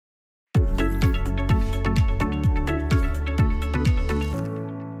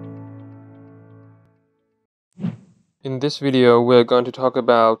In this video, we're going to talk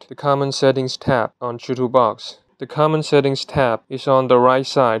about the Common Settings tab on CHITUBOX. The Common Settings tab is on the right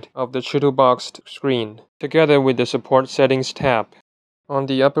side of the CHITUBOX screen, together with the Support Settings tab. On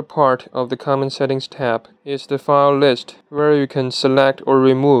the upper part of the Common Settings tab is the file list, where you can select or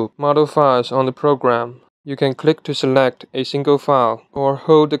remove model files on the program. You can click to select a single file, or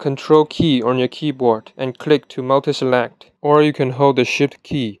hold the Control key on your keyboard and click to multi-select, or you can hold the Shift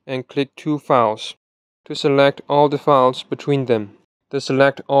key and click two files to select all the files between them. The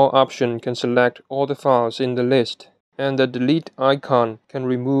Select All option can select all the files in the list, and the Delete icon can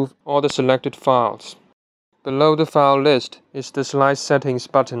remove all the selected files. Below the file list is the Slide Settings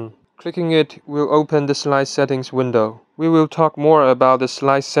button. Clicking it will open the Slide Settings window. We will talk more about the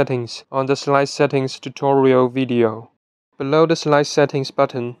Slide Settings on the Slide Settings tutorial video. Below the Slide Settings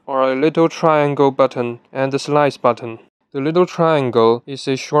button are a little triangle button and the Slides button. The little triangle is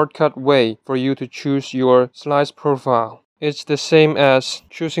a shortcut way for you to choose your slice profile. It's the same as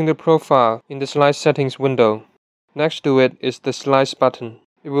choosing the profile in the Slide Settings window. Next to it is the Slice button.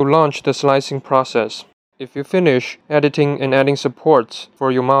 It will launch the slicing process. If you finish editing and adding supports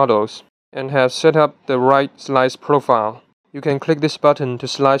for your models and have set up the right slice profile, you can click this button to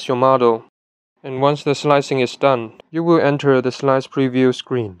slice your model. And once the slicing is done, you will enter the slice preview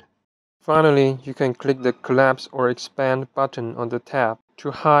screen. Finally, you can click the Collapse or Expand button on the tab to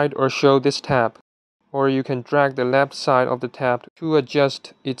hide or show this tab, or you can drag the left side of the tab to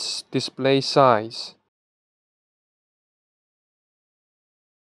adjust its display size.